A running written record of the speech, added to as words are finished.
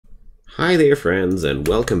Hi there friends, and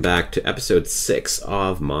welcome back to episode 6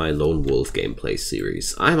 of my Lone Wolf gameplay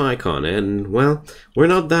series. I'm Icon, and well, we're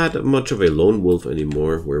not that much of a lone wolf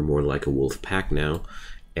anymore, we're more like a wolf pack now,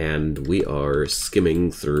 and we are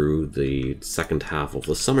skimming through the second half of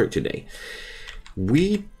the summer today.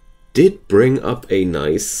 We did bring up a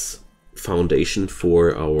nice foundation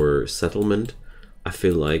for our settlement. I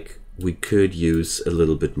feel like we could use a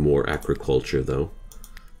little bit more agriculture though.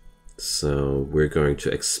 So we're going to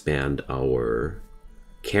expand our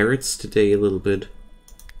carrots today a little bit.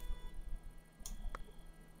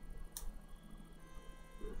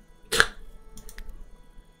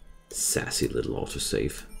 Sassy little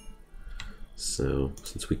autosave. So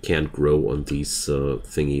since we can't grow on these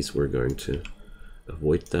thingies, we're going to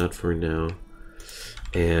avoid that for now.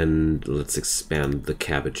 And let's expand the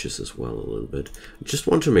cabbages as well a little bit. I just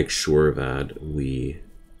want to make sure that we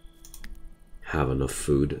have enough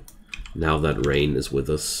food. Now that rain is with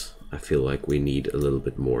us, I feel like we need a little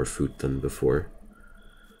bit more food than before.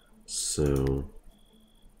 So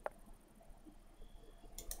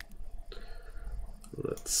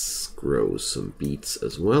let's grow some beets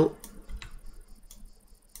as well.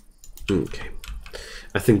 Okay,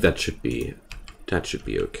 I think that should be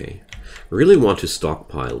okay. I really want to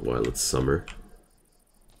stockpile while it's summer.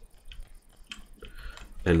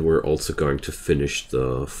 And we're also going to finish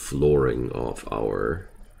the flooring of our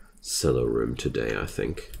cellar room today, I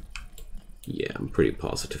think. Yeah, I'm pretty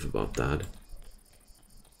positive about that.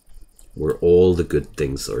 Where all the good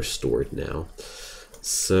things are stored now.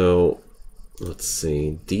 So, let's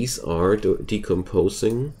see. These are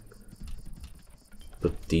decomposing,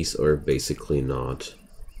 but these are basically not.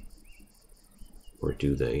 Or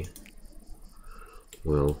do they?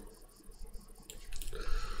 Well,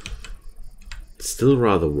 it's still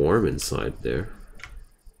rather warm inside there.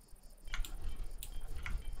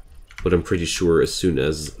 But I'm pretty sure as soon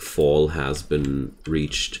as fall has been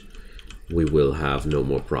reached, we will have no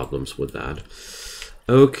more problems with that.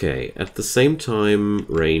 Okay, at the same time,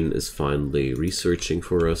 Rain is finally researching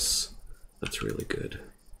for us. That's really good.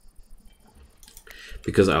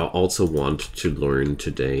 Because I also want to learn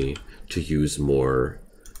today to use more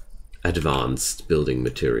advanced building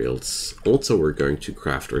materials. Also, we're going to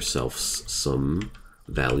craft ourselves some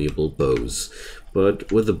valuable bows.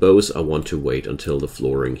 But with the bows, I want to wait until the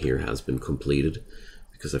flooring here has been completed,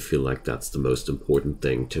 because I feel like that's the most important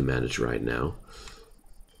thing to manage right now.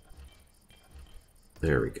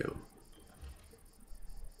 There we go.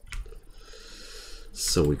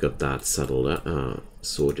 So we got that settled,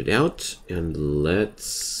 sorted out, and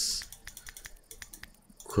let's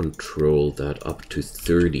control that up to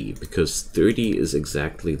 30, because 30 is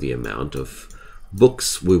exactly the amount of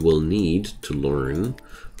books we will need to learn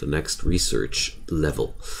the next research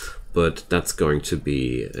level. But that's going to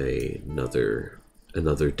be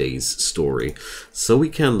another day's story. So we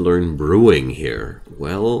can learn brewing here.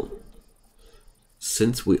 Well,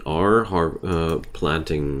 since we are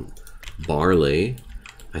planting barley,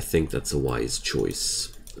 I think that's a wise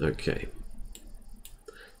choice. Okay,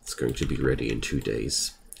 it's going to be ready in 2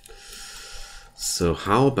 days. So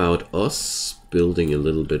how about us building a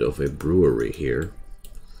little bit of a brewery here?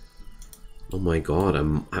 Oh my god,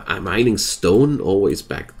 I'm mining stone always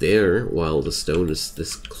back there while the stone is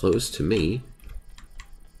this close to me.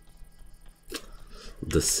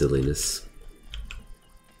 The silliness.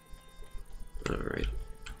 Alright.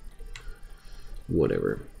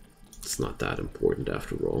 Whatever. It's not that important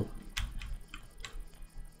after all.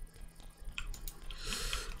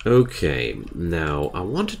 Okay, now I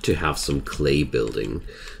wanted to have some clay building,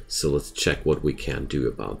 so let's check what we can do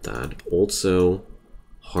about that. Also,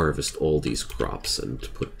 harvest all these crops and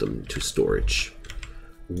put them to storage.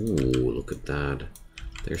 Ooh, look at that.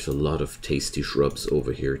 There's a lot of tasty shrubs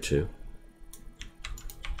over here too.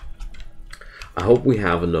 I hope we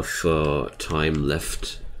have enough time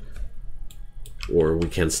left, or we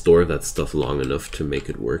can store that stuff long enough to make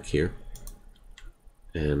it work here.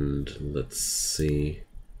 And let's see.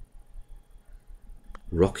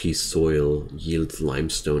 Rocky soil yields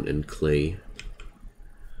limestone and clay.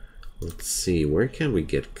 Let's see, where can we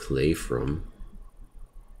get clay from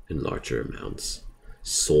in larger amounts?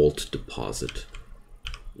 Salt deposit.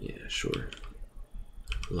 Yeah, sure.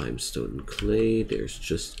 Limestone and clay. There's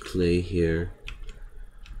just clay here.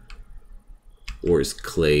 Or is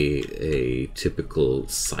clay a typical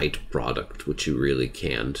site product which you really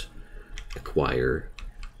can't acquire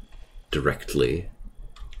directly?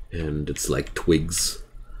 And it's like twigs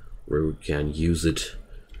where we can use it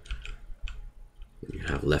when you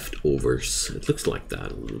have leftovers. It looks like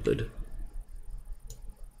that a little bit.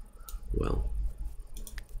 Well,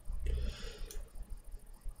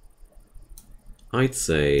 I'd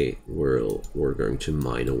say we're going to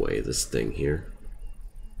mine away this thing here.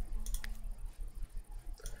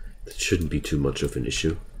 That shouldn't be too much of an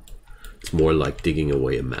issue. It's more like digging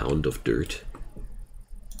away a mound of dirt.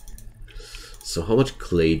 So how much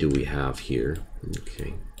clay do we have here?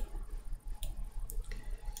 Okay.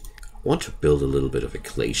 I want to build a little bit of a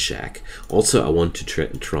clay shack. Also, I want to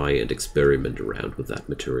try and experiment around with that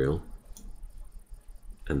material.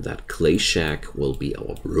 And that clay shack will be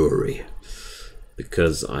our brewery.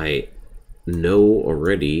 Because I know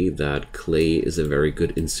already that clay is a very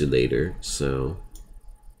good insulator, so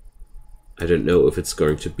I don't know if it's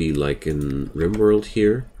going to be like in RimWorld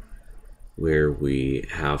here, where we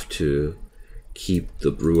have to keep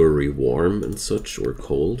the brewery warm and such, or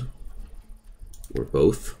cold, or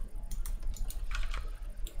both.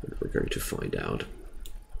 We're going to find out.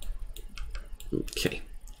 Okay.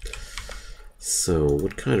 So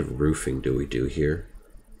what kind of roofing do we do here?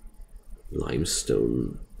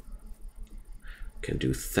 Limestone. Can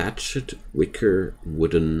do thatched, wicker,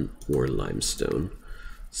 wooden, or limestone.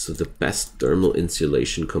 So the best thermal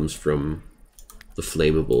insulation comes from the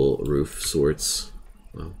flammable roof sorts.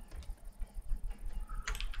 Well,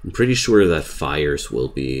 I'm pretty sure that fires will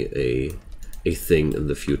be a thing in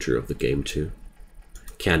the future of the game too.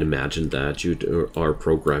 Can't imagine that you are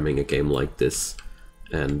programming a game like this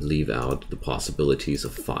and leave out the possibilities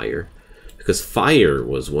of fire. Because fire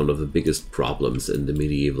was one of the biggest problems in the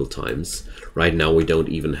medieval times. Right now we don't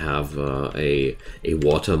even have a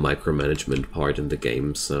water micromanagement part in the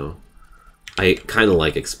game, so I kind of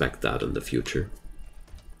like expect that in the future.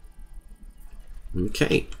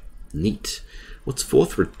 Okay, neat. What's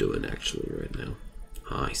Forthred doing actually right now?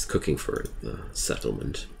 Ah, he's cooking for the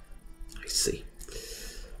settlement. I see.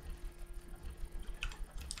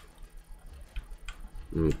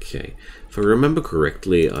 Okay, if I remember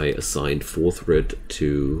correctly, I assigned Forthred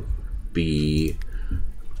to be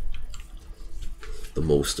the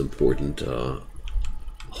most important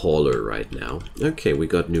hauler right now. Okay, we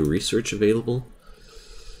got new research available.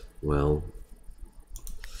 Well,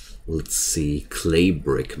 let's see, clay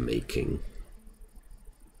brick making.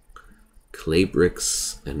 Clay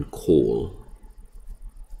bricks and coal.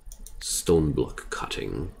 Stone block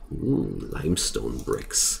cutting. Limestone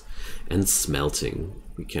bricks. And smelting.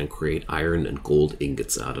 We can create iron and gold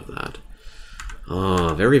ingots out of that.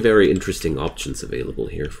 Ah, very, very interesting options available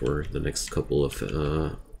here for the next couple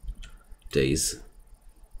of days.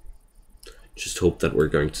 Just hope that we're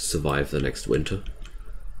going to survive the next winter.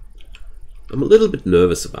 I'm a little bit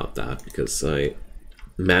nervous about that because I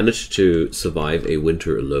managed to survive a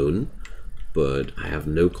winter alone, but I have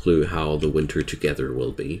no clue how the winter together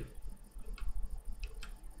will be.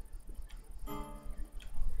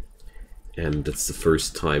 And it's the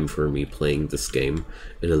first time for me playing this game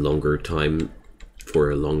in a longer time, for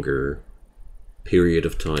a longer period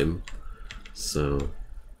of time. So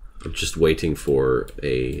I'm just waiting for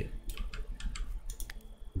a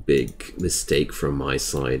big mistake from my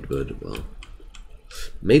side, but well,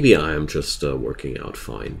 maybe I am just working out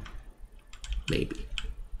fine. Maybe.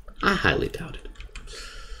 I highly doubt it.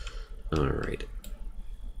 Alright.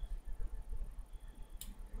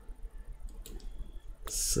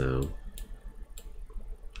 So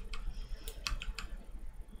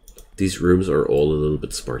these rooms are all a little bit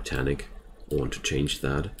Spartanic. I want to change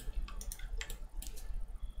that.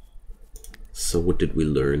 So what did we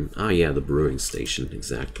learn? Ah yeah, the brewing station,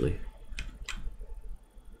 exactly.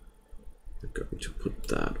 We're going to put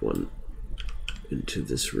that one into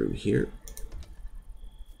this room here.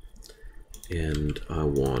 And I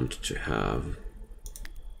want to have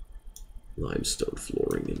limestone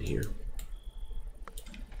flooring in here.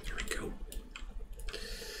 There we go.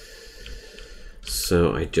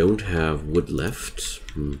 So I don't have wood left.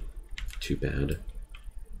 Too bad.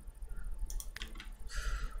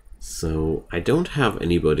 So I don't have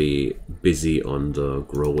anybody busy on the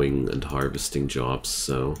growing and harvesting jobs,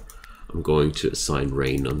 so I'm going to assign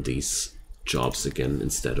Rain on these jobs again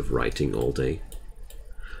instead of writing all day.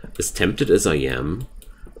 As tempted as I am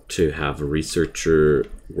to have a researcher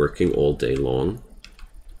working all day long,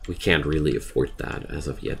 we can't really afford that as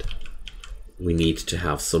of yet. We need to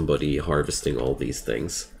have somebody harvesting all these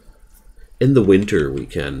things. In the winter we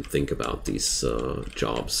can think about these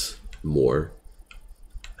jobs more,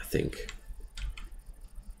 I think.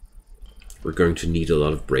 We're going to need a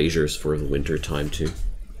lot of braziers for the winter time too,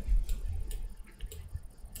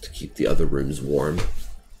 to keep the other rooms warm.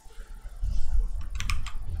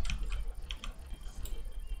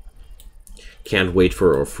 Can't wait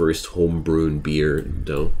for our first home-brewn beer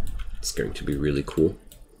though. It's going to be really cool.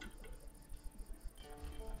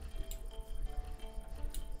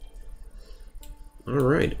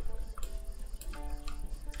 Alright.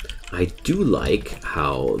 I do like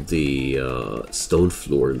how the stone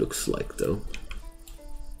floor looks like, though.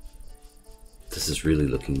 This is really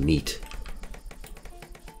looking neat.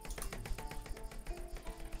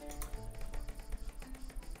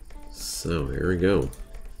 So here we go.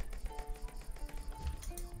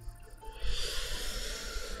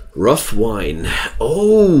 Rough wine.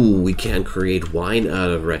 Oh, we can create wine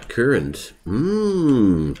out of red currant.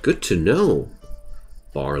 Good to know.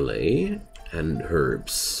 Barley and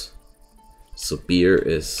herbs. So beer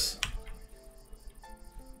is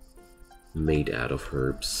made out of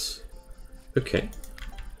herbs. Okay,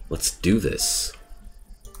 let's do this.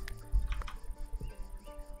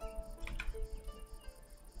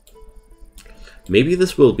 Maybe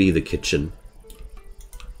this will be the kitchen.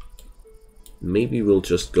 Maybe we'll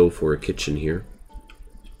just go for a kitchen here.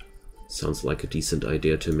 Sounds like a decent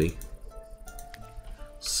idea to me.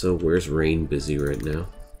 So where's Rain busy right now?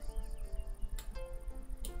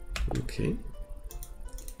 Okay.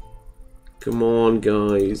 Come on,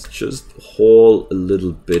 guys, just haul a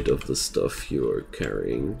little bit of the stuff you're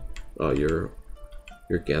carrying. Oh, you're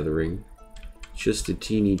gathering. Just a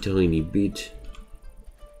teeny tiny bit.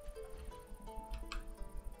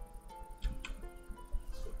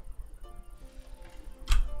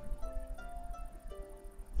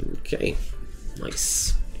 Okay,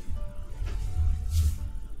 nice.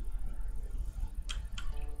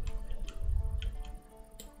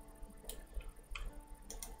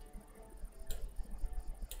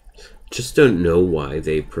 Just don't know why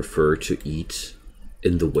they prefer to eat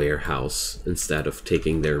in the warehouse instead of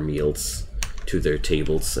taking their meals to their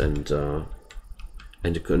tables and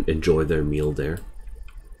enjoy their meal there.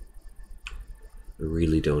 I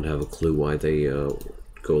really don't have a clue why they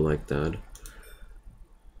go like that.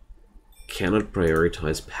 Cannot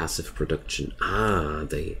prioritize passive production. Ah,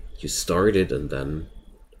 you start it and then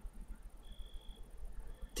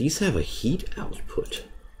these have a heat output.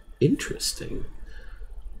 Interesting.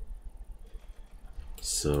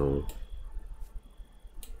 So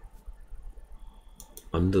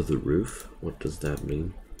under the roof, what does that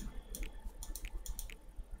mean?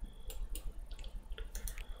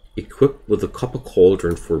 Equipped with a copper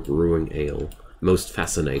cauldron for brewing ale. Most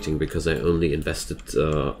fascinating because I only invested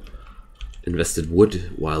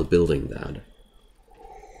wood while building that.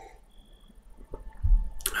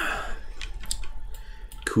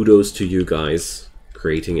 Kudos to you guys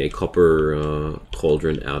creating a copper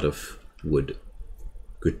cauldron out of wood.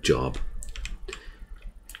 Good job.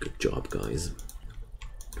 Good job, guys.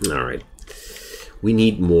 Alright. We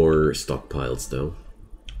need more stockpiles, though.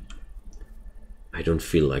 I don't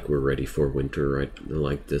feel like we're ready for winter right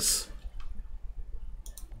like this.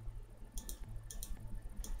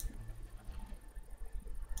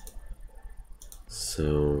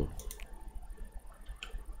 So...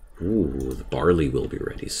 ooh, the barley will be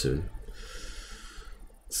ready soon.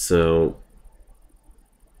 So...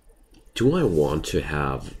 do I want to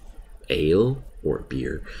have ale or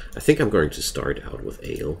beer? I think I'm going to start out with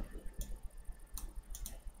ale.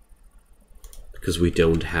 Because we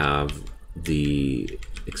don't have the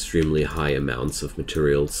extremely high amounts of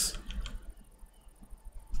materials.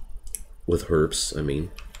 With herbs, I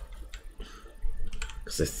mean.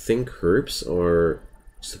 Because I think herbs are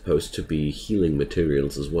supposed to be healing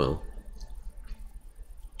materials as well.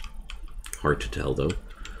 Hard to tell though.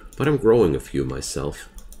 But I'm growing a few myself.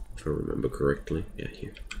 If I remember correctly. Yeah,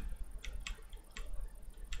 here.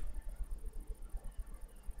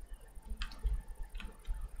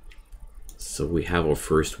 So we have our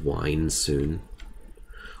first wine soon.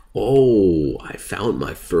 Oh, I found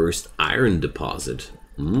my first iron deposit.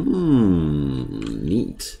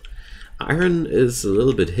 Neat. Iron is a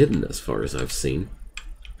little bit hidden as far as I've seen.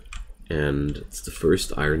 And it's the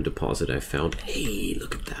first iron deposit I found. Hey,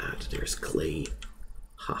 look at that. There's clay.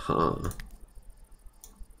 Haha.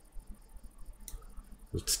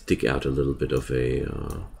 Let's dig out a little bit of a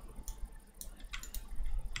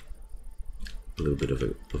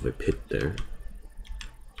pit there.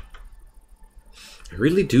 I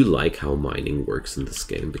really do like how mining works in this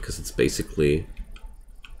game because it's basically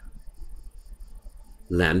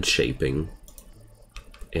land shaping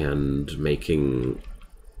and making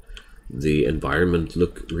the environment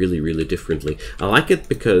look really, really differently. I like it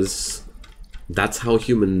because that's how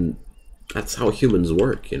humans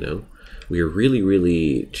work, you know. We are really,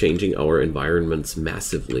 really changing our environments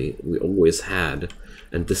massively. We always had,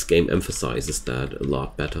 and this game emphasizes that a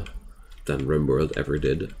lot better than RimWorld ever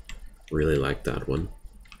did. Really like that one.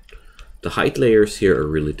 The height layers here are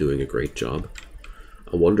really doing a great job.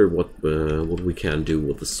 I wonder what we can do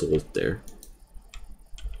with the salt there.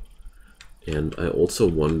 And I also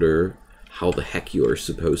wonder how the heck you are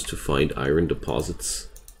supposed to find iron deposits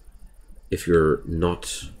if you're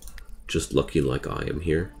not just lucky like I am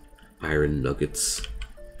here. Iron nuggets.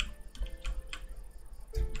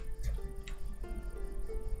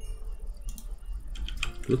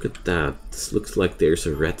 Look at that. This looks like there's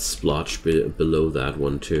a red splotch below that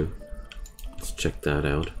one too. Let's check that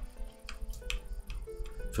out.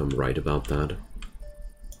 If I'm right about that.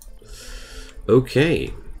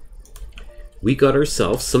 Okay. We got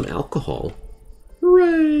ourselves some alcohol.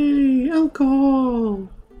 Hooray! Alcohol!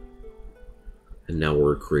 And now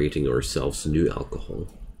we're creating ourselves new alcohol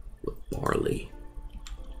with barley.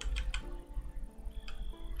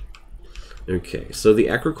 Okay, so the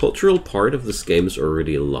agricultural part of this game is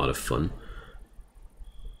already a lot of fun.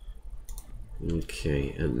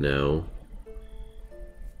 Okay, and now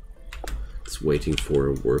it's waiting for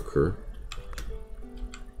a worker.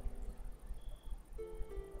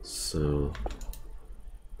 So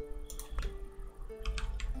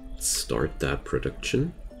let's start that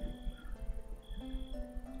production.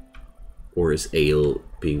 Or is ale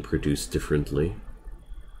being produced differently?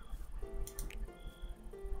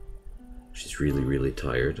 She's really, really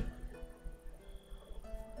tired.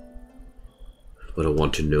 But I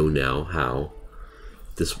want to know now how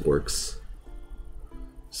this works.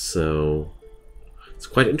 So it's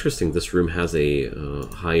quite interesting. This room has a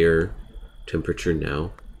higher temperature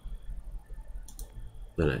now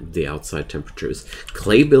than the outside temperatures.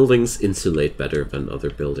 Clay buildings insulate better than other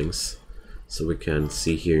buildings. So we can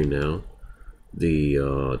see here now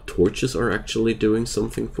the torches are actually doing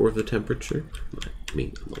something for the temperature. I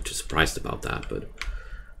mean, I'm not too surprised about that, but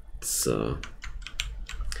it's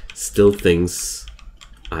still things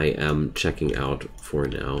I am checking out for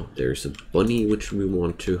now. There's a bunny which we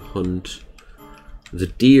want to hunt. The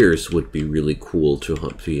deers would be really cool to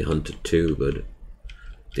be hunted too, but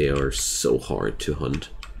they are so hard to hunt.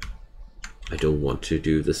 I don't want to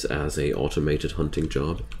do this as a automated hunting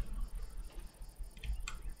job.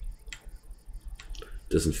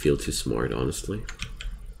 Doesn't feel too smart, honestly.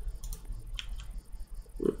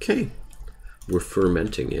 Okay, we're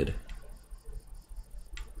fermenting it.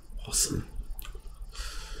 Awesome.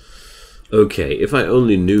 Okay, if I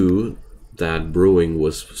only knew that brewing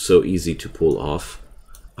was so easy to pull off,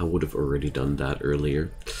 I would have already done that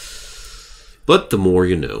earlier. But the more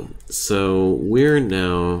you know. So we're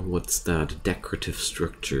now, what's that? Decorative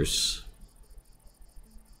structures.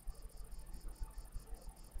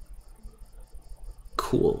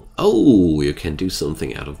 Cool. Oh, you can do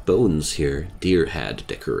something out of bones here. Deer head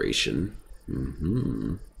decoration.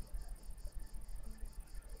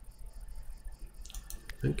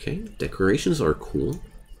 Okay, decorations are cool.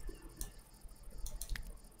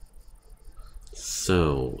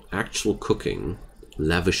 So, actual cooking.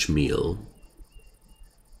 Lavish meal.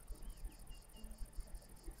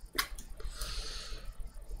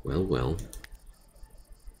 Well, well.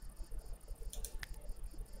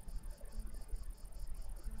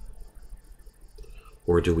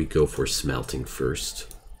 Or do we go for smelting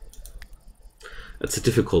first? That's a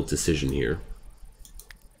difficult decision here.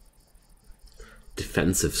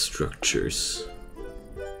 Defensive structures.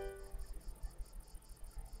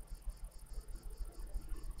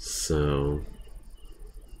 So,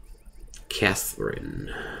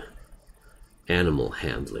 Catherine. Animal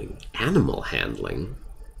handling. Animal handling?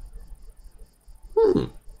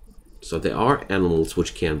 So there are animals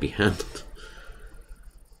which can be handled.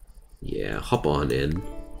 Yeah, hop on in.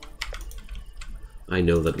 I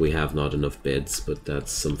know that we have not enough beds, but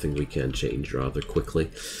that's something we can change rather quickly.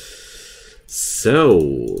 So,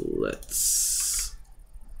 let's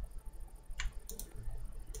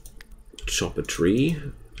chop a tree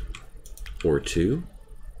or two.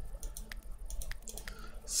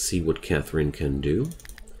 See what Catherine can do.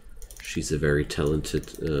 She's a very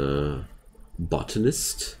talented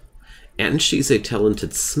botanist. And she's a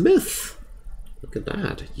talented smith. Look at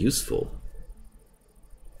that. Useful.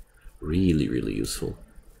 Really, really useful.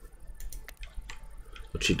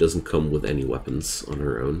 But she doesn't come with any weapons on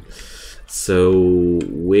her own. So,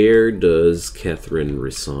 where does Catherine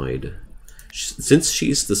reside? Since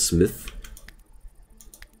she's the smith,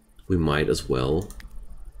 we might as well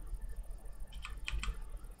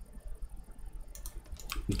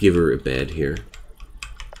give her a bed here.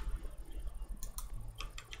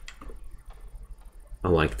 I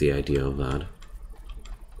like the idea of that,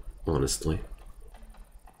 honestly.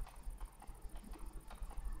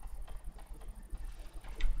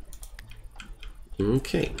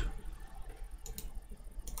 Okay.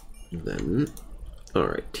 Then,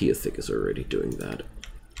 alright, Teothic is already doing that.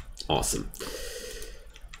 Awesome.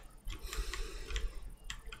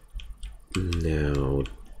 Now,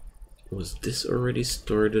 was this already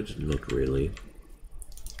started? Not really.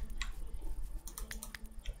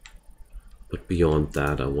 But beyond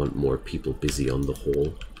that, I want more people busy on the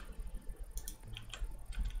whole.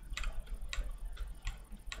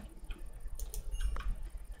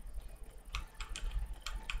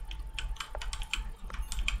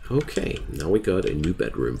 Okay, now we got a new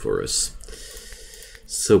bedroom for us.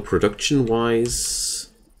 So production-wise,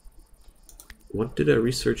 what did I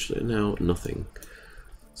research now? Nothing.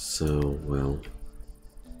 So, well,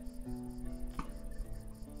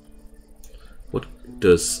 what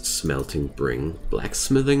does smelting bring?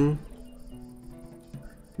 Blacksmithing,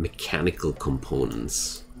 mechanical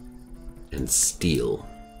components, and steel.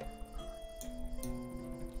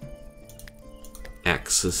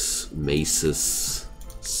 Axes, maces,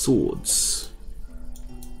 swords.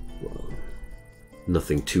 Well,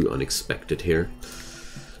 nothing too unexpected here.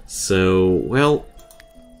 So, well,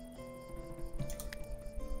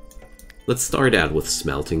 let's start out with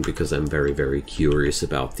smelting because I'm very, very curious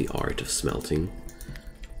about the art of smelting.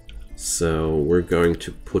 So we're going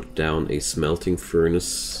to put down a smelting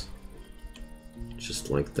furnace just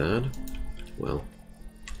like that. Well,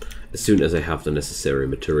 as soon as I have the necessary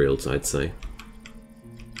materials, I'd say.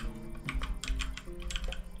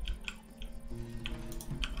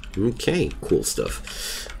 Okay, cool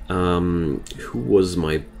stuff. Who was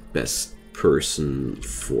my best person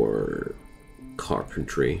for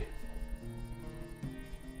carpentry?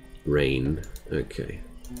 Rain. Okay.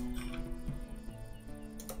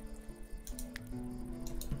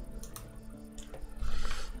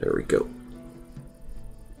 There we go.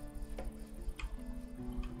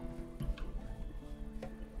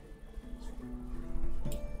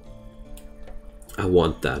 I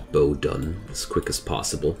want that bow done as quick as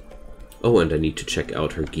possible. Oh, and I need to check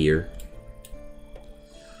out her gear.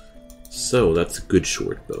 So, that's a good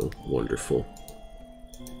short bow. Wonderful.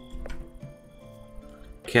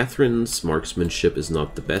 Catherine's marksmanship is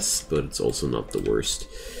not the best, but it's also not the worst.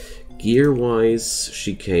 Gear-wise,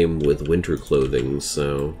 she came with winter clothing,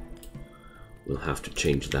 so we'll have to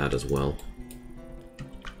change that as well.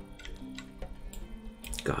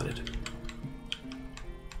 Got it.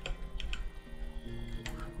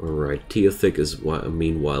 Alright, Teothic is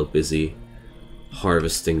meanwhile busy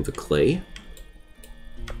harvesting the clay.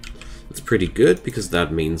 It's pretty good because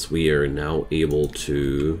that means we are now able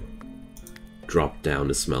to drop down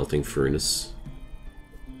a smelting furnace.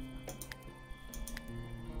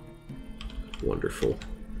 Wonderful.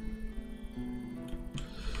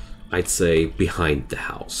 I'd say behind the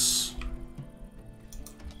house.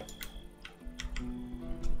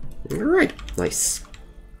 Alright, nice.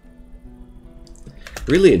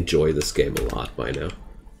 Really enjoy this game a lot by now.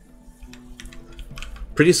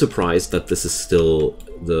 Pretty surprised that this is still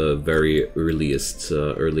the very earliest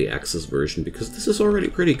early access version, because this is already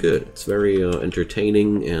pretty good. It's very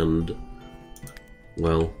entertaining and,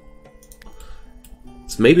 well,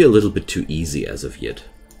 it's maybe a little bit too easy as of yet.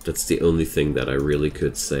 That's the only thing that I really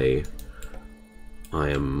could say I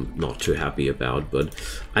am not too happy about, but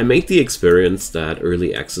I made the experience that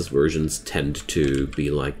early access versions tend to be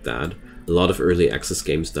like that. A lot of early access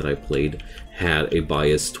games that I played had a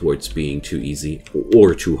bias towards being too easy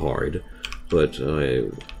or too hard, but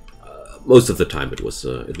most of the time it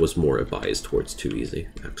was more a bias towards too easy,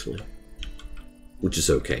 actually, which is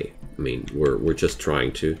okay. I mean, we're just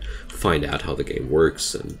trying to find out how the game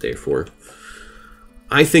works, and therefore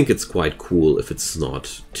I think it's quite cool if it's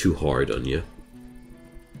not too hard on you.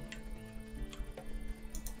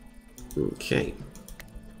 Okay.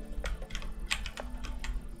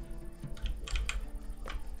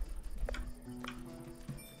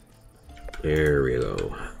 There we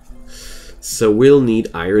go. So we'll need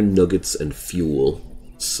iron nuggets and fuel.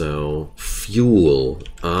 So, fuel.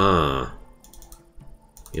 Ah.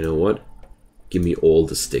 You know what? Give me all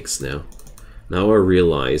the sticks now. Now I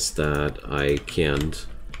realize that I can't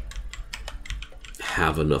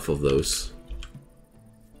have enough of those.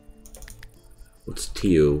 What's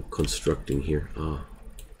Theo constructing here? Ah.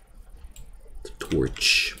 The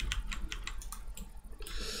torch.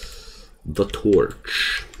 The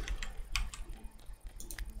torch.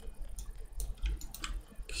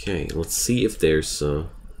 Okay, let's see if there's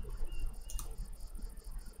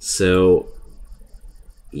so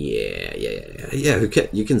yeah,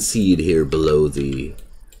 you can see it here below the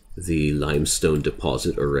limestone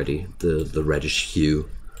deposit already, the reddish hue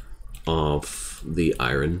of the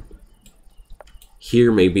iron.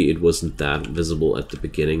 Here maybe it wasn't that visible at the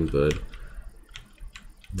beginning, but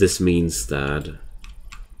this means that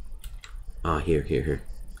here.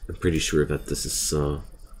 I'm pretty sure that this is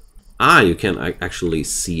you can actually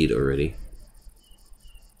see it already.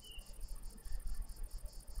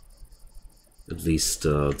 At least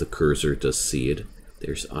the cursor does see it.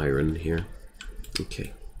 There's iron here.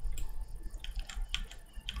 Okay.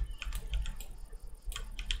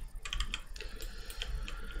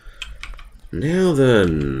 Now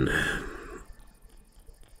then.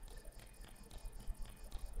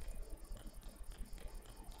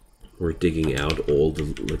 We're digging out all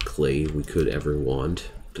the clay we could ever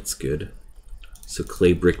want. That's good. So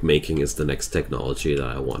clay brick making is the next technology that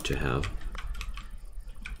I want to have.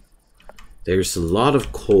 There's a lot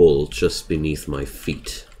of coal just beneath my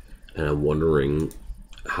feet, and I'm wondering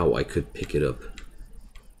how I could pick it up.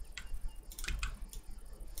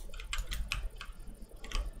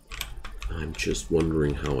 I'm just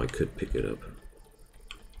wondering how I could pick it up.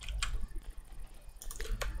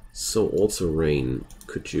 So also, Rain,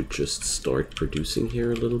 could you just start producing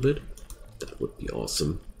here a little bit? That would be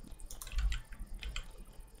awesome.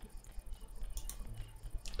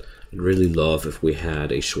 I'd really love if we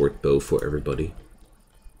had a short bow for everybody.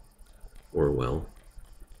 Or, well,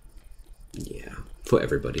 yeah, for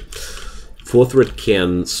everybody. Forthrid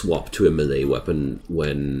can swap to a melee weapon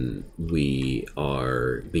when we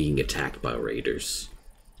are being attacked by raiders.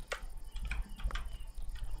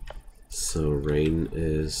 So Rain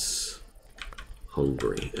is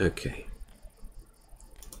hungry. Okay.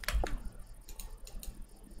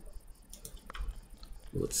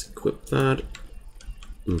 Let's equip that.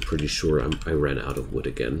 I'm pretty sure I ran out of wood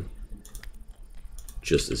again.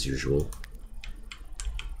 Just as usual.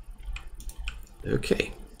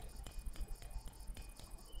 Okay.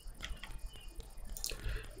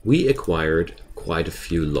 We acquired quite a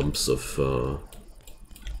few lumps of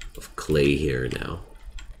clay here now.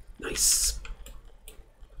 Nice.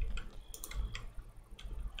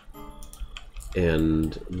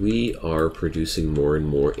 And we are producing more and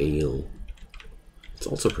more ale. It's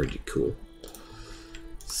also pretty cool.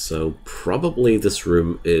 So probably this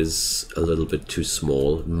room is a little bit too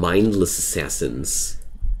small. Mindless assassins.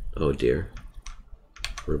 Oh dear.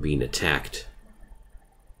 We're being attacked.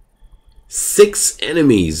 6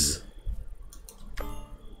 enemies!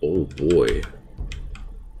 Oh boy.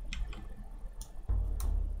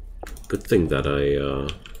 Good thing that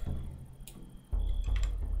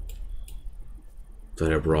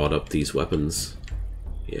I brought up these weapons.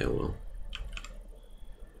 Yeah, well.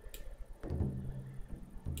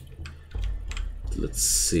 Let's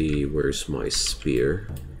see, where's my spear?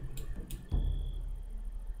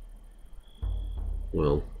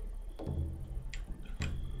 Well,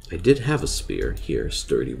 I did have a spear here,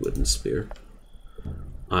 sturdy wooden spear.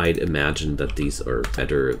 I'd imagine that these are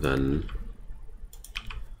better than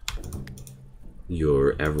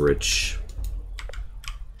your average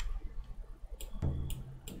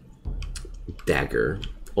dagger.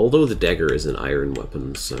 Although the dagger is an iron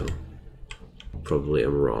weapon, so probably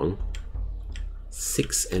I'm wrong.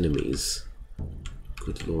 6 enemies.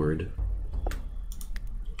 Good lord.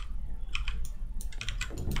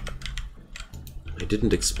 I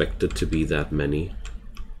didn't expect it to be that many.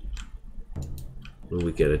 When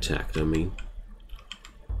we get attacked, I mean.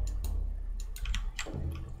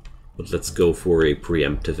 But let's go for a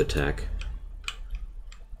preemptive attack.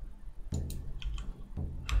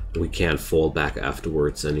 We can't fall back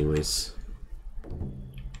afterwards anyways.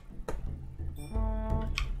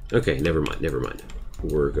 Okay, never mind, never mind.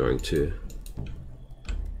 We're going to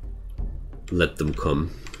let them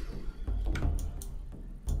come.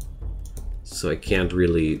 So I can't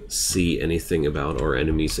really see anything about our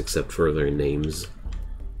enemies except for their names.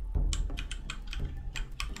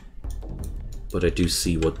 But I do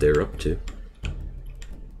see what they're up to.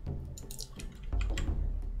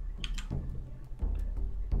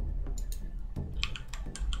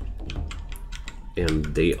 And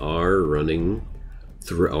they are running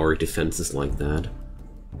through our defenses like that.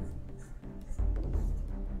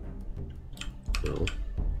 Well,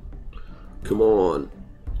 come on.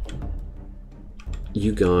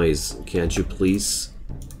 You guys, can't you please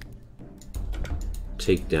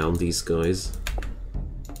take down these guys?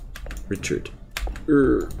 Richard.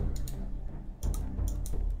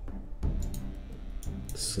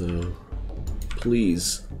 So,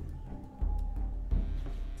 please.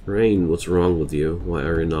 Rain, what's wrong with you? Why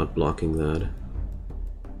are you not blocking that?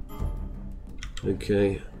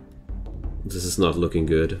 Okay. This is not looking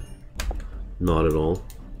good. Not at all.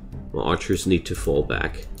 Well, archers need to fall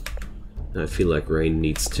back. I feel like Rain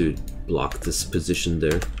needs to block this position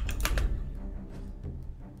there.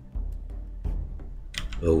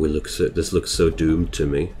 Oh, this looks so doomed to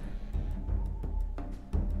me.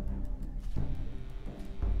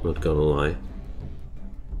 Not gonna lie.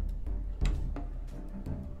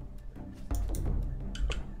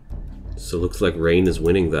 So looks like Rain is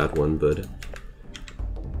winning that one, but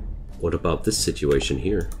what about this situation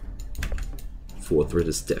here? Forthrid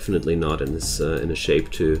is definitely not in this in a shape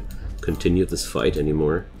to continue this fight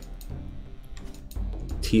anymore.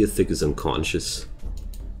 Teothic is unconscious.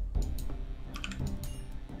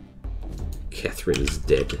 Catherine is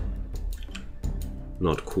dead.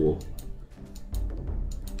 Not cool.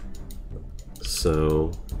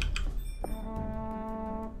 So...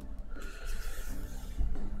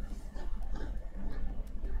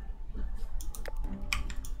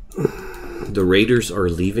 the raiders are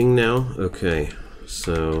leaving now? Okay,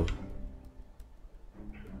 so...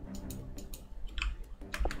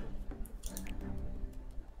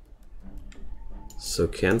 so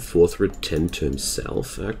can Forthred tend to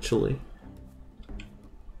himself, actually?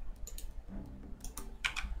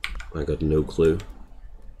 I got no clue.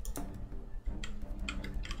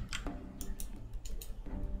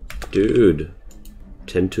 Dude,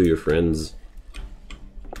 tend to your friends.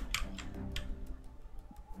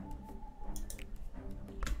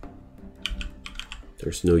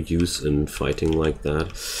 There's no use in fighting like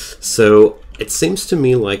that. So it seems to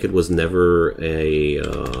me like it was never a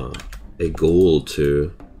goal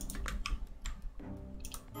to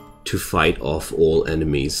fight off all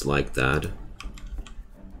enemies like that.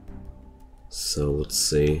 So let's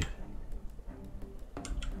see.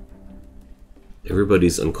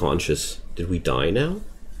 Everybody's unconscious. Did we die now?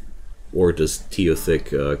 Or does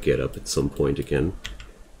Teothic get up at some point again?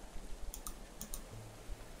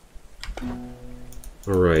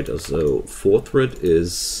 Alright, so Forthred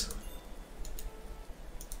is...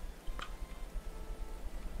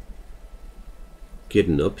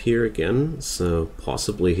 getting up here again, so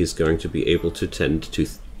possibly he's going to be able to tend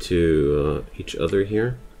to each other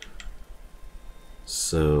here.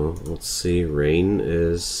 So, let's see, Rain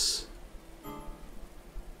is...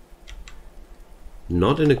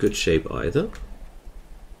 not in a good shape either.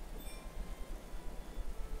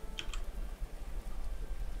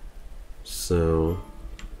 So...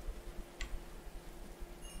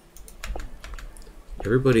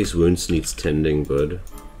 everybody's wounds needs tending, but,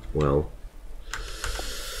 well...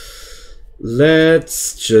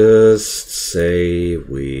 let's just say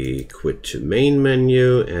we quit to main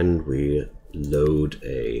menu and we load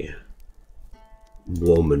a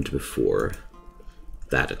moment before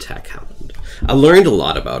that attack happened. I learned a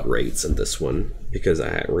lot about raids in this one because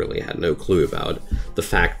I really had no clue about the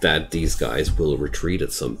fact that these guys will retreat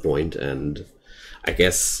at some point, and I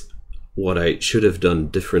guess what I should have done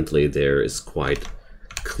differently there is quite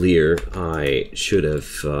clear. I should have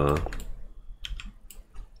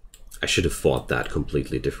fought that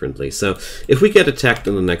completely differently. So if we get attacked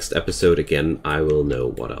in the next episode again, I will know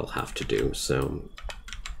what I'll have to do. So,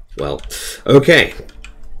 well, okay.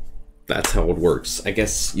 That's how it works. I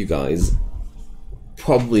guess you guys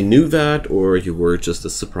probably knew that, or you were just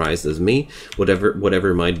as surprised as me.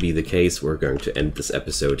 Whatever might be the case, we're going to end this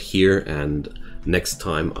episode here, and next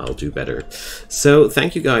time I'll do better. So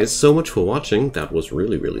thank you guys so much for watching. That was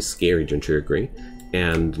really, really scary, don't you agree?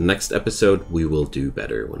 And next episode we will do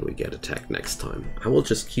better when we get attacked next time. I will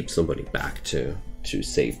just keep somebody back to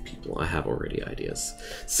save people. I have already ideas.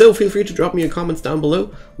 So feel free to drop me your comments down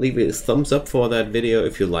below. Leave a thumbs up for that video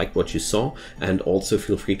if you liked what you saw. And also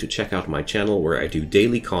feel free to check out my channel where I do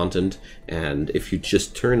daily content. And if you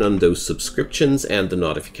just turn on those subscriptions and the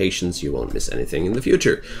notifications, you won't miss anything in the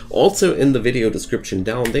future. Also in the video description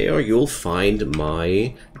down there, you'll find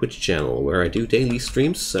my Twitch channel where I do daily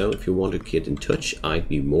streams. So if you want to get in touch, I'd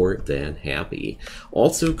be more than happy.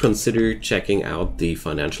 Also consider checking out the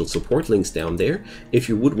financial support links down there. If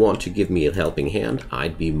you would want to give me a helping hand,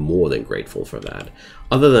 I'd be more than grateful for that.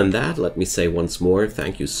 Other than that, let me say once more,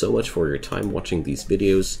 thank you so much for your time watching these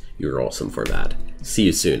videos. You're awesome for that. See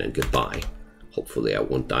you soon and goodbye. Hopefully I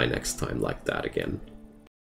won't die next time like that again.